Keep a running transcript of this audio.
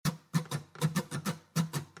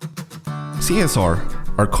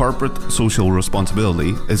CSR, or corporate social responsibility,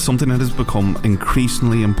 is something that has become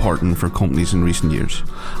increasingly important for companies in recent years,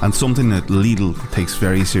 and something that Lidl takes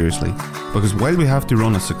very seriously. Because while we have to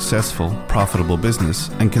run a successful, profitable business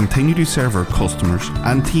and continue to serve our customers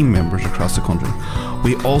and team members across the country,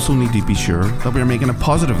 we also need to be sure that we are making a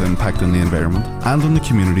positive impact on the environment and on the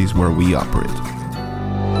communities where we operate.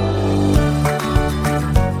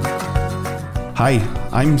 Hi,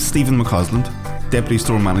 I'm Stephen McCausland, Deputy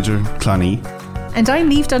Store Manager, Clonee. And I'm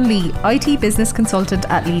Niamh Donnelly, IT Business Consultant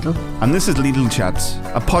at Lidl. And this is Lidl Chats,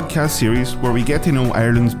 a podcast series where we get to know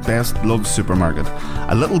Ireland's best loved supermarket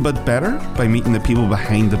a little bit better by meeting the people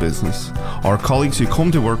behind the business, our colleagues who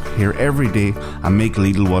come to work here every day and make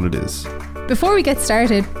Lidl what it is. Before we get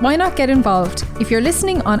started, why not get involved? If you're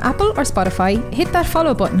listening on Apple or Spotify, hit that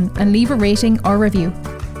follow button and leave a rating or review.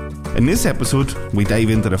 In this episode, we dive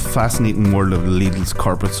into the fascinating world of Lidl's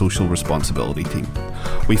corporate social responsibility team.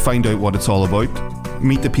 We find out what it's all about,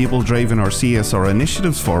 meet the people driving our CSR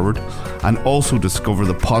initiatives forward, and also discover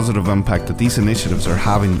the positive impact that these initiatives are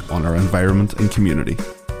having on our environment and community.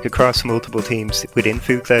 Across multiple teams within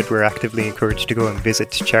Food Cloud, we're actively encouraged to go and visit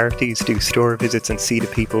charities, do store visits and see the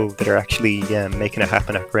people that are actually making it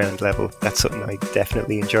happen at ground level. That's something I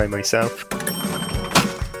definitely enjoy myself.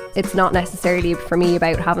 It's not necessarily for me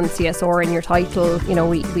about having CSR in your title. You know,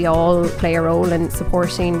 we all play a role in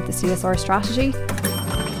supporting the CSR strategy.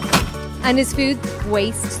 And is food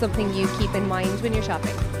waste something you keep in mind when you're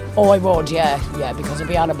shopping? Oh, I would, yeah, because I'd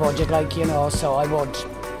be on a budget, so I would.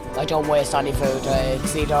 I don't waste any food.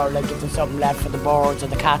 It's either if there's something left for the birds or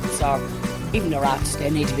the cats or even the rats, they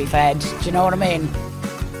need to be fed. Do you know what I mean?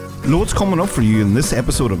 Loads coming up for you in this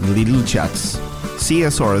episode of Lidl Chats.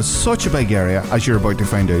 CSR is such a big area, as you're about to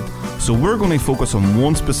find out, so we're going to focus on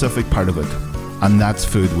one specific part of it, and that's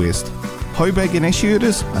food waste. How big an issue it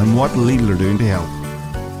is and what Lidl are doing to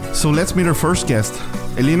help. So let's meet our first guest.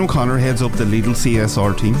 Elaine O'Connor heads up the Lidl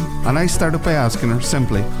CSR team, and I started by asking her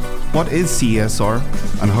simply, what is CSR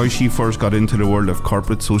and how she first got into the world of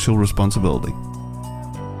corporate social responsibility.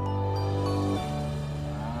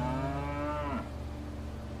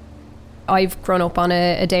 I've grown up on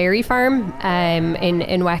a dairy farm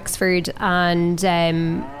in Wexford, and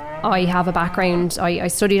I have a background. I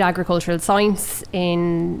studied agricultural science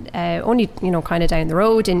in only kind of down the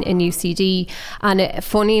road in UCD, and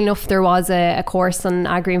funny enough there was a course on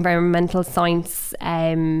agri-environmental science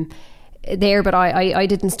there, but I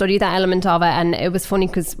didn't study that element of it, and it was funny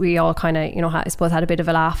because we all kind of I suppose had a bit of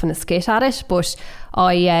a laugh and a skit at it. But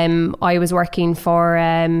I was working for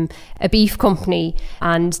a beef company,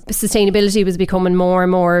 and sustainability was becoming more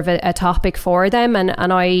and more of a topic for them,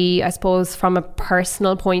 and I suppose from a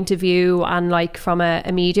personal point of view and like from a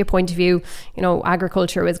media point of view,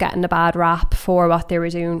 agriculture was getting a bad rap for what they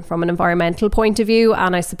were doing from an environmental point of view,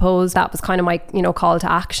 and I suppose that was kind of my call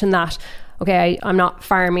to action that okay, I'm not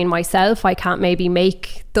farming myself, I can't maybe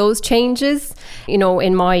make those changes,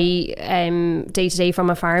 in my day-to-day from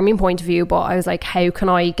a farming point of view, but I was like, how can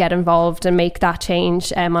I get involved and make that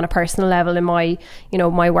change on a personal level in my,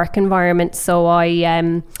 my work environment? So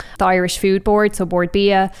the Irish Food Board, so Board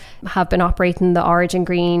BIA, have been operating the Origin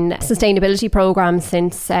Green sustainability programme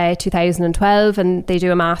since 2012, and they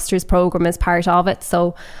do a master's programme as part of it.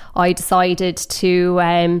 So I decided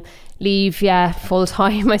to leave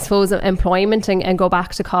full-time I suppose employment and go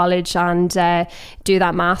back to college and do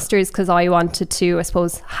that master's, because I wanted to I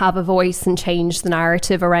suppose have a voice and change the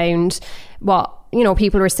narrative around what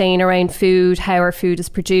people were saying around food, how our food is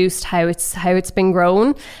produced, how it's been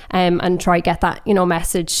grown, and try get that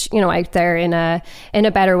message out there in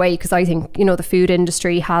a better way, because I think the food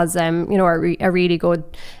industry has a really good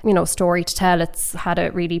story to tell. It's had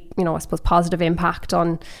a really I suppose positive impact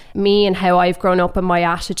on me and how I've grown up and my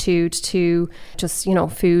attitude to just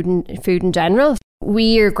food in general.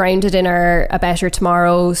 We are grounded in our A Better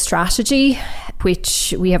Tomorrow strategy,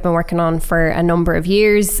 which we have been working on for a number of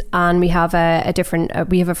years, and we have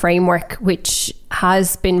we have a framework which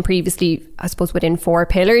has been previously, I suppose, within 4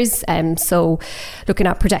 pillars. So looking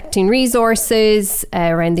at protecting resources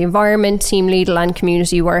around the environment, Team Lidl and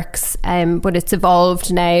community works, but it's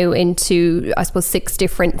evolved now into, I suppose, 6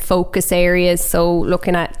 different focus areas. So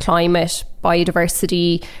looking at climate,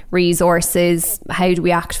 biodiversity, resources, how do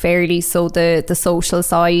we act fairly, so the social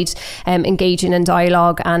side, engaging in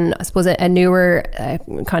dialogue, and I suppose a newer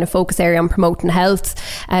kind of focus area on promoting health,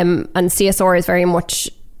 and CSR is very much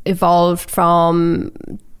evolved from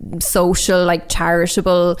social, like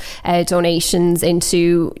charitable donations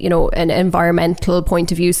into an environmental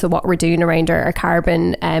point of view, so what we're doing around our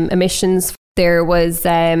carbon emissions. There was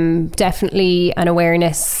definitely an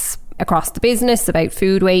awareness across the business about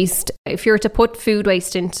food waste. If you were to put food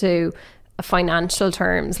waste into, financial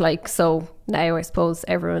terms, like, so now I suppose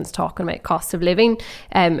everyone's talking about cost of living.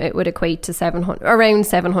 It would equate to around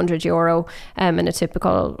 €700 in a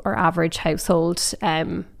typical or average household,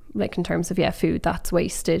 like in terms of food that's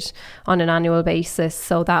wasted on an annual basis.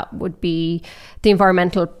 So that would be the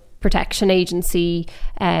Environmental Protection Agency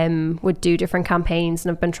would do different campaigns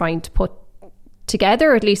and have been trying to put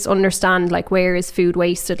together, at least understand like where is food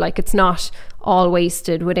wasted. Like it's not all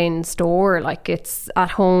wasted within store, like it's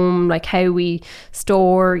at home, like how we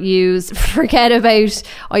store, use, forget about,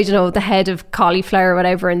 I don't know, the head of cauliflower or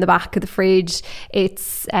whatever in the back of the fridge.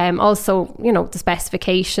 It's also, you know, the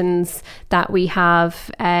specifications that we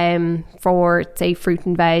have for, say, fruit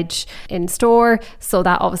and veg in store. So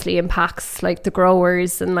that obviously impacts like the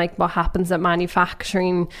growers and like what happens at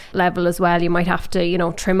manufacturing level as well. You might have to, you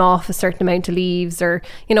know, trim off a certain amount of leaves or,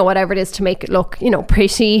 you know, whatever it is to make it look, you know,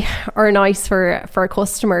 pretty or nice for a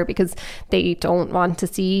customer, because they don't want to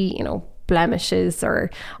see, you know, blemishes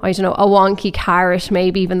or, I don't know, a wonky carrot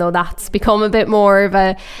maybe, even though that's become a bit more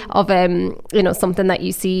of you know, something that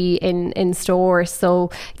you see in stores.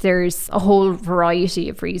 So there's a whole variety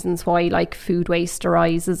of reasons why like food waste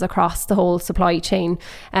arises across the whole supply chain,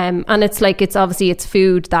 and it's obviously it's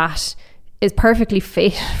food that is perfectly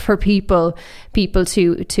fit for people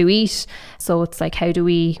to eat. So it's like,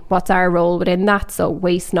 what's our role within that? So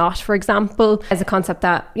waste not, for example, as a concept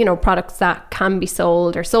that, you know, products that can be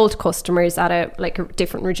sold or sold to customers at a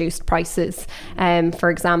different reduced prices, for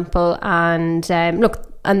example. And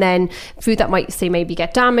and then food that might say maybe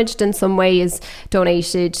get damaged in some way is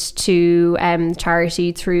donated to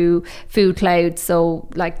charity through Food Cloud. So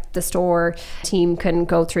like the store team can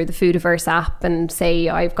go through the Foodiverse app and say,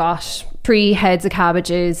 I've got 3 heads of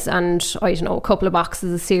cabbages and, I don't know, a couple of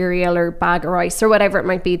boxes of cereal or bag of rice or whatever it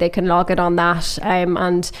might be. They can log it on that,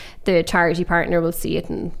 and the charity partner will see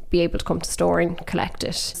it and be able to come to store and collect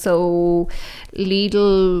it. So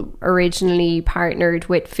Lidl originally partnered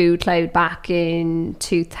with Food Cloud back in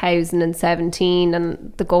 2017,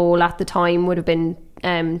 and the goal at the time would have been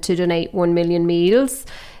to donate 1 million meals.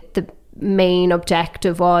 The main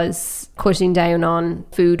objective was cutting down on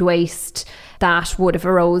food waste that would have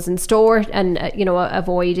arose in store, and you know,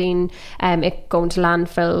 avoiding it going to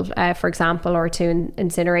landfill, for example, or to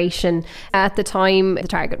incineration. At the time, the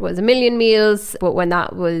target was 1 million meals, but when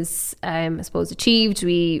that was, I suppose, achieved,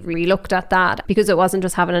 we really looked at that, because it wasn't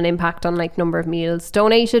just having an impact on like number of meals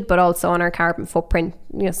donated, but also on our carbon footprint,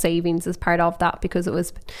 you know, savings as part of that, because it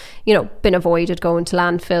was, you know, been avoided going to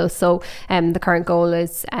landfill. So the current goal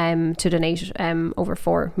is to donate over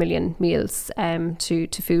 4 million meals to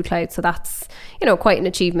Food Cloud. So that's, you know, quite an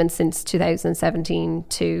achievement since 2017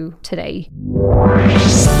 to today.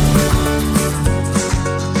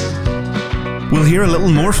 We'll hear a little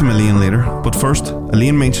more from Elaine later, but first,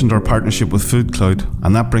 Elaine mentioned our partnership with Food Cloud,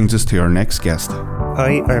 and that brings us to our next guest.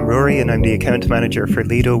 Hi, I'm Rory and I'm the account manager for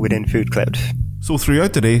Lidl within Food Cloud. So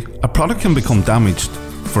throughout the day, a product can become damaged.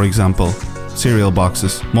 For example, cereal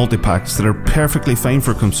boxes, multi-packs that are perfectly fine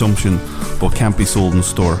for consumption but can't be sold in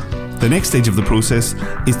store. The next stage of the process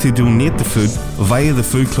is to donate the food via the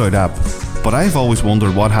Food Cloud app. But I've always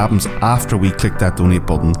wondered what happens after we click that donate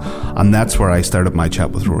button, and that's where I started my chat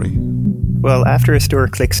with Rory. Well, after a store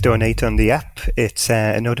clicks donate on the app,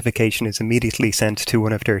 a notification is immediately sent to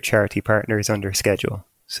one of their charity partners on their schedule.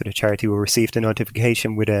 So the charity will receive the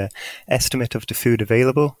notification with an estimate of the food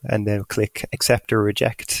available, and they'll click accept or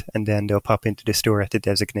reject, and then they'll pop into the store at the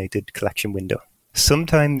designated collection window.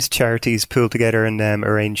 Sometimes charities pull together and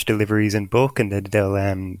arrange deliveries in bulk, and then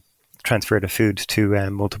they'll transfer the food to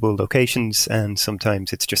multiple locations, and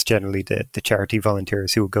sometimes it's just generally the charity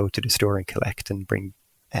volunteers who will go to the store and collect and bring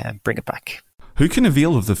it back. Who can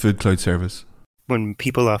avail of the Food Cloud service? When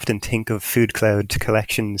people often think of Food Cloud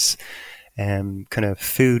collections, kind of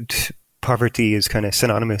food poverty is kind of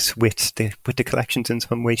synonymous with the collections in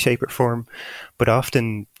some way, shape or form, but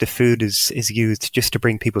often the food is used just to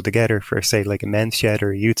bring people together for, say, like a men's shed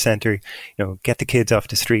or a youth centre, you know, get the kids off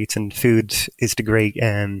the streets, and food is the great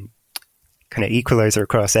kind of equalizer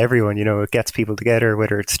across everyone. You know, it gets people together,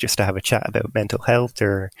 whether it's just to have a chat about mental health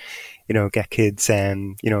or, you know, get kids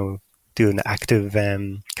you know, doing active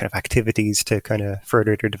kind of activities to kind of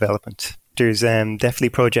further their development. There's definitely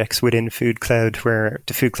projects within Food Cloud, where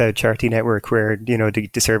the Food Cloud charity network, where, you know, the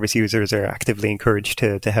service users are actively encouraged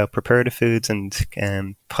to help prepare the foods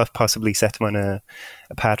and possibly set them on a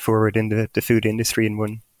path forward in the food industry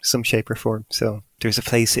in some shape or form. So there's a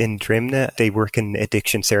place in Drimna, they work in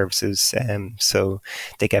addiction services, so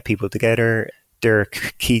they get people together. Their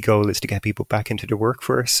key goal is to get people back into the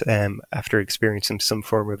workforce after experiencing some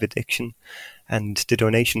form of addiction. And the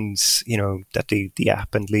donations, you know, that the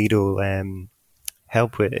app and Lidl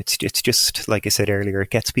help with. It's just like I said earlier, it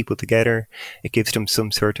gets people together. It gives them some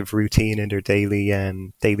sort of routine in their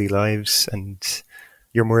daily lives, and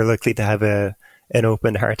you're more likely to have an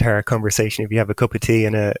open heart-to-heart conversation if you have a cup of tea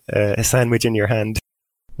and a sandwich in your hand.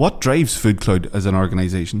 What drives Food Cloud as an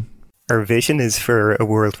organisation? Our vision is for a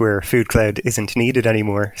world where Food Cloud isn't needed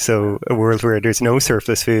anymore. So a world where there's no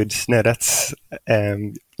surplus food. Now that's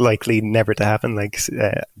likely never to happen. Like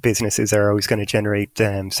businesses are always going to generate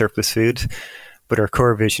surplus food. But our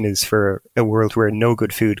core vision is for a world where no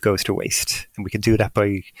good food goes to waste. And we can do that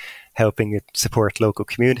by helping it support local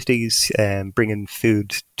communities, bringing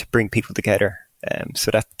food to bring people together.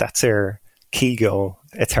 So that's our key goal.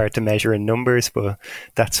 It's hard to measure in numbers, but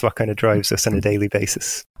that's what kind of drives us on a daily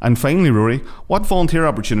basis. And finally, Rory, what volunteer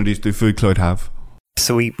opportunities do Food Cloud have?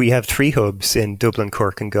 So we have 3 hubs in Dublin,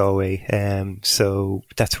 Cork and Galway. So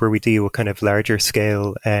that's where we deal with kind of larger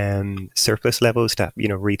scale surplus levels that,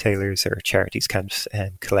 retailers or charities can't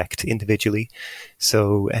collect individually.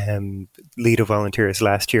 So Lidl volunteers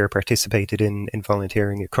last year participated in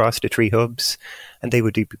volunteering across the 3 hubs, and they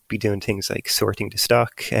would be doing things like sorting the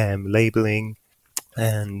stock, labelling.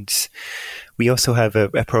 And we also have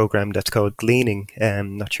a program that's called Gleaning.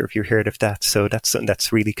 Not sure if you've heard of that. So that's something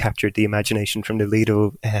that's really captured the imagination from the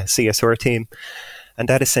Lidl CSR team. And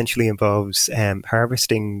that essentially involves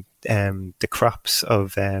harvesting the crops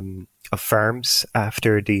of farms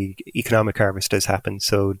after the economic harvest has happened.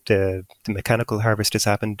 So the mechanical harvest has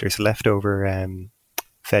happened. There's leftover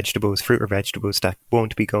fruit or vegetables that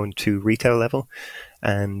won't be going to retail level.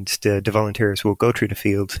 And the volunteers will go through the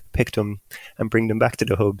field, pick them and bring them back to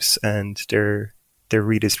the hubs, and they're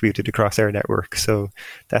redistributed across our network. So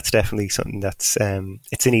that's definitely something that's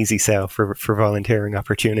it's an easy sell for volunteering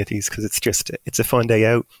opportunities, because it's a fun day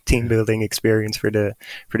out, team building experience for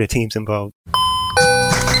the teams involved.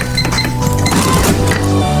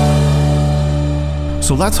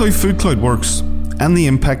 So that's how Food Cloud works, and the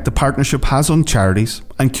impact the partnership has on charities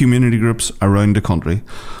and community groups around the country.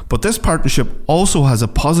 But this partnership also has a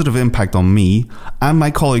positive impact on me and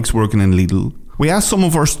my colleagues working in Lidl. We asked some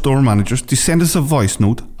of our store managers to send us a voice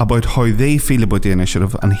note about how they feel about the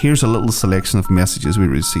initiative, and here's a little selection of messages we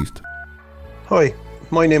received. Hi,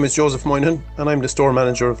 my name is Joseph Moynihan and I'm the store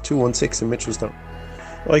manager of 216 in Mitchelstown.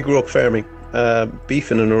 I grew up farming,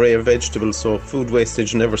 beef and an array of vegetables, so food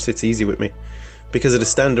wastage never sits easy with me. Because of the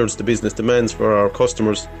standards the business demands for our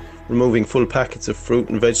customers, removing full packets of fruit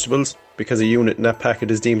and vegetables because a unit in that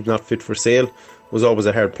packet is deemed not fit for sale was always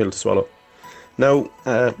a hard pill to swallow. Now,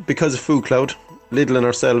 because of Food Cloud, Lidl and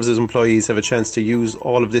ourselves as employees have a chance to use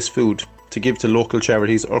all of this food to give to local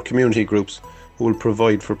charities or community groups who will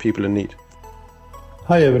provide for people in need.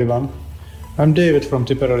 Hi everyone, I'm David from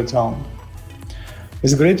Tipperary Town.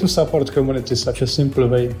 It's great to support community such a simple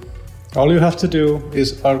way. All you have to do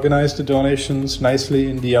is organize the donations nicely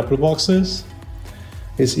in the Apple boxes.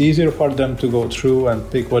 It's easier for them to go through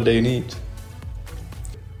and pick what they need.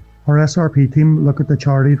 Our SRP team look at the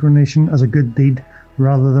charity donation as a good deed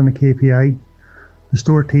rather than a KPI. The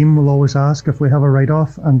store team will always ask if we have a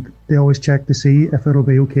write-off, and they always check to see if it'll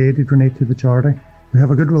be okay to donate to the charity. We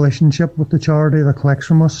have a good relationship with the charity that collects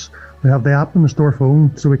from us. We have the app on the store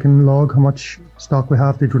phone so we can log how much stock we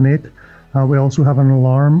have to donate. We also have an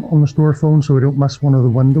alarm on the store phone so we don't miss one of the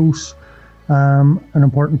windows. An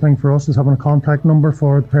important thing for us is having a contact number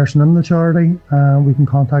for the person in the charity. We can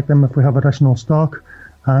contact them if we have additional stock,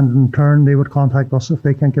 and in turn they would contact us if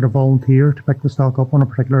they can't get a volunteer to pick the stock up on a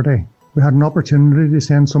particular day. We had an opportunity to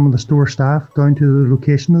send some of the store staff down to the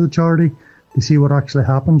location of the charity to see what actually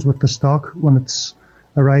happens with the stock when it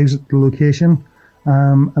arrives at the location,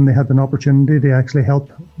 and they had an opportunity to actually help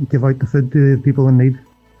give out the food to the people in need.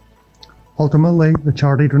 Ultimately, the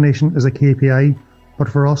charity donation is a KPI, but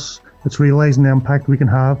for us, it's realising the impact we can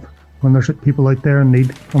have when there's people out there in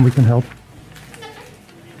need and we can help.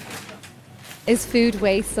 Is food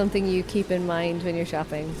waste something you keep in mind when you're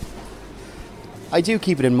shopping? I do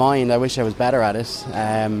keep it in mind. I wish I was better at it.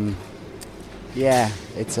 I'm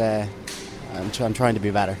trying to be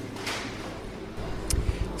better.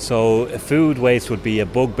 So food waste would be a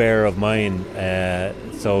bugbear of mine.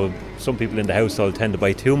 So some people in the household tend to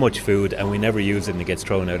buy too much food and we never use it and it gets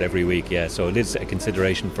thrown out every week. Yeah, so it is a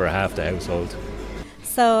consideration for half the household.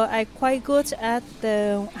 So I'm quite good at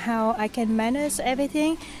how I can manage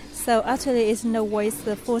everything. So actually it's no waste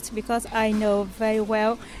the food because I know very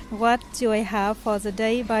well what do I have for the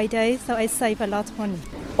day by day, so I save a lot of money.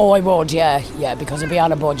 Oh, I would, yeah, because I'd be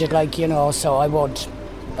on a budget, so I would.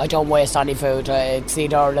 I don't waste any food. It's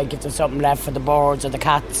either if there's something left for the birds or the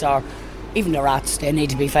cats or even the rats, they need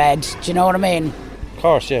to be fed. Do you know what I mean?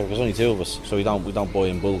 course, yeah. There's only 2 of us, so we don't buy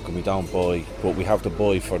in bulk, and but we have to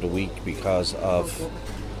buy for the week because of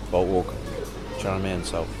boat work. Do you know what I mean?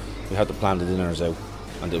 So we have to plan the dinners out,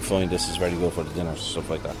 and they find this is very good for the dinners, stuff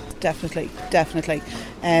like that. Definitely.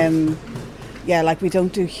 Yeah, like we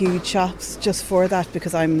don't do huge shops just for that,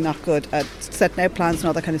 because I'm not good at setting out plans and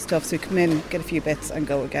all that kind of stuff. So we come in, get a few bits and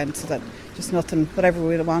go again, so that just nothing, whatever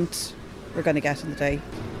we want, we're going to get in the day.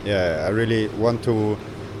 Yeah, I really want to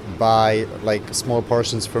buy like small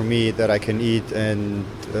portions for me that I can eat and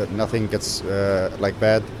nothing gets like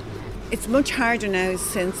bad. It's much harder now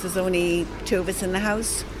since there's only 2 of us in the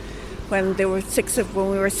house. When we were 6 at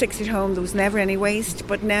home, there was never any waste.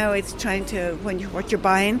 But now it's trying to, what you're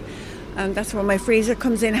buying. And that's where my freezer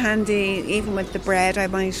comes in handy. Even with the bread, I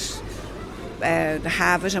might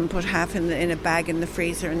halve it and put half in a bag in the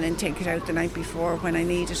freezer and then take it out the night before when I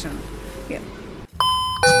need it. And yeah.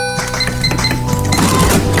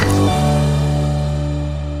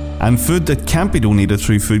 And food that can't be donated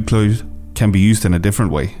through Food Cloud can be used in a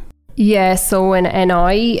different way. Yeah, so in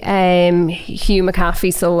NI, Hugh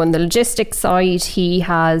McAfee, so on the logistics side, he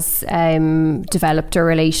has developed a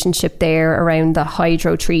relationship there around the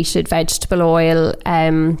hydro-treated vegetable oil.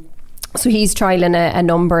 So he's trialling a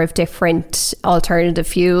number of different alternative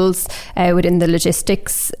fuels within the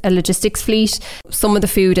logistics fleet. Some of the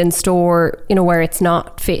food in store, where it's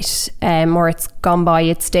not fit or it's gone by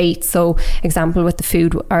its date. So example with the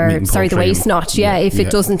food, the waste not. If it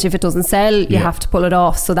doesn't sell, you have to pull it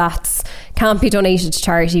off. So that's can't be donated to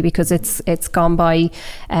charity because it's gone by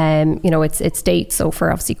its date. So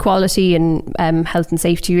for obviously quality and health and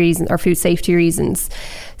safety reasons or food safety reasons.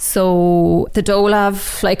 So the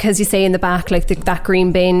DOLAV, like as you say in the back, like that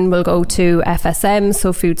green bin will go to FSM,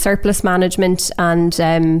 so Food Surplus Management, and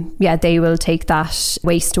they will take that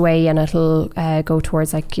waste away and it'll go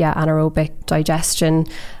towards anaerobic digestion,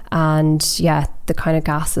 and the kind of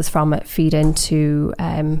gases from it feed into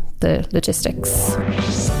the logistics.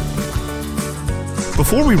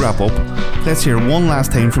 Before we wrap up, let's hear one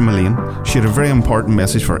last time from Elaine. She had a very important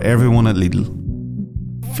message for everyone at Lidl.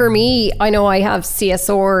 For me, I know I have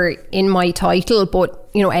CSR in my title, but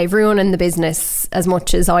everyone in the business, as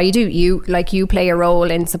much as I do, you play a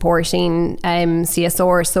role in supporting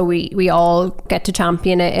CSR, so we all get to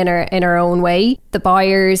champion it in our own way. The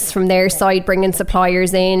buyers from their side bringing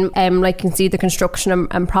suppliers in, like you can see the construction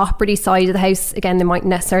and property side of the house, again they might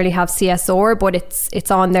necessarily have CSR, but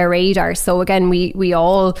it's on their radar. So again we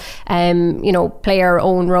all play our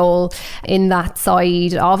own role in that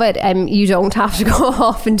side of it. You don't have to go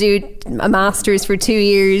off and do a master's for 2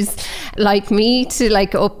 years like me to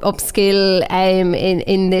upskill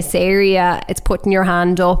in this area. It's putting your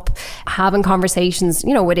hand up, having conversations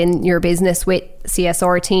within your business with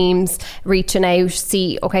CSR teams, reaching out,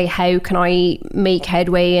 see how can I make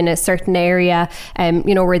headway in a certain area.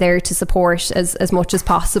 We're there to support as much as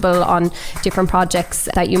possible on different projects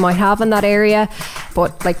that you might have in that area.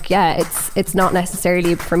 But it's not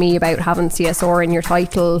necessarily for me about having CSR in your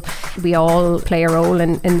title. We all play a role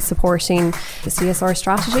in supporting the CSR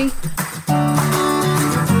strategy.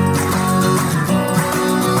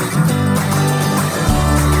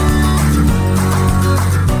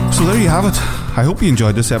 So there you have it. I hope you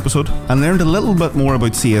enjoyed this episode and learned a little bit more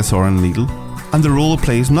about CSR and Lidl and the role it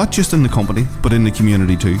plays not just in the company but in the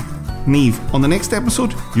community too. Niamh, on the next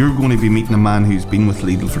episode you're going to be meeting a man who's been with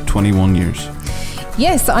Lidl for 21 years.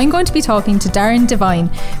 Yes, I'm going to be talking to Darren Devine,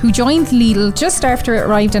 who joined Lidl just after it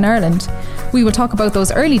arrived in Ireland. We will talk about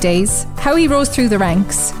those early days, how he rose through the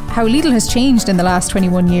ranks, how Lidl has changed in the last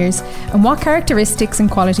 21 years, and what characteristics and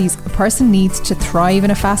qualities a person needs to thrive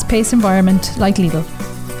in a fast-paced environment like Lidl.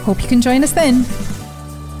 Hope you can join us then.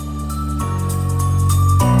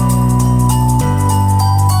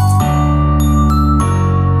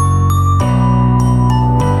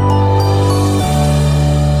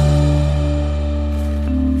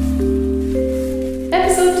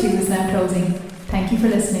 Episode 2 is now closing. Thank you for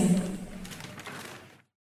listening.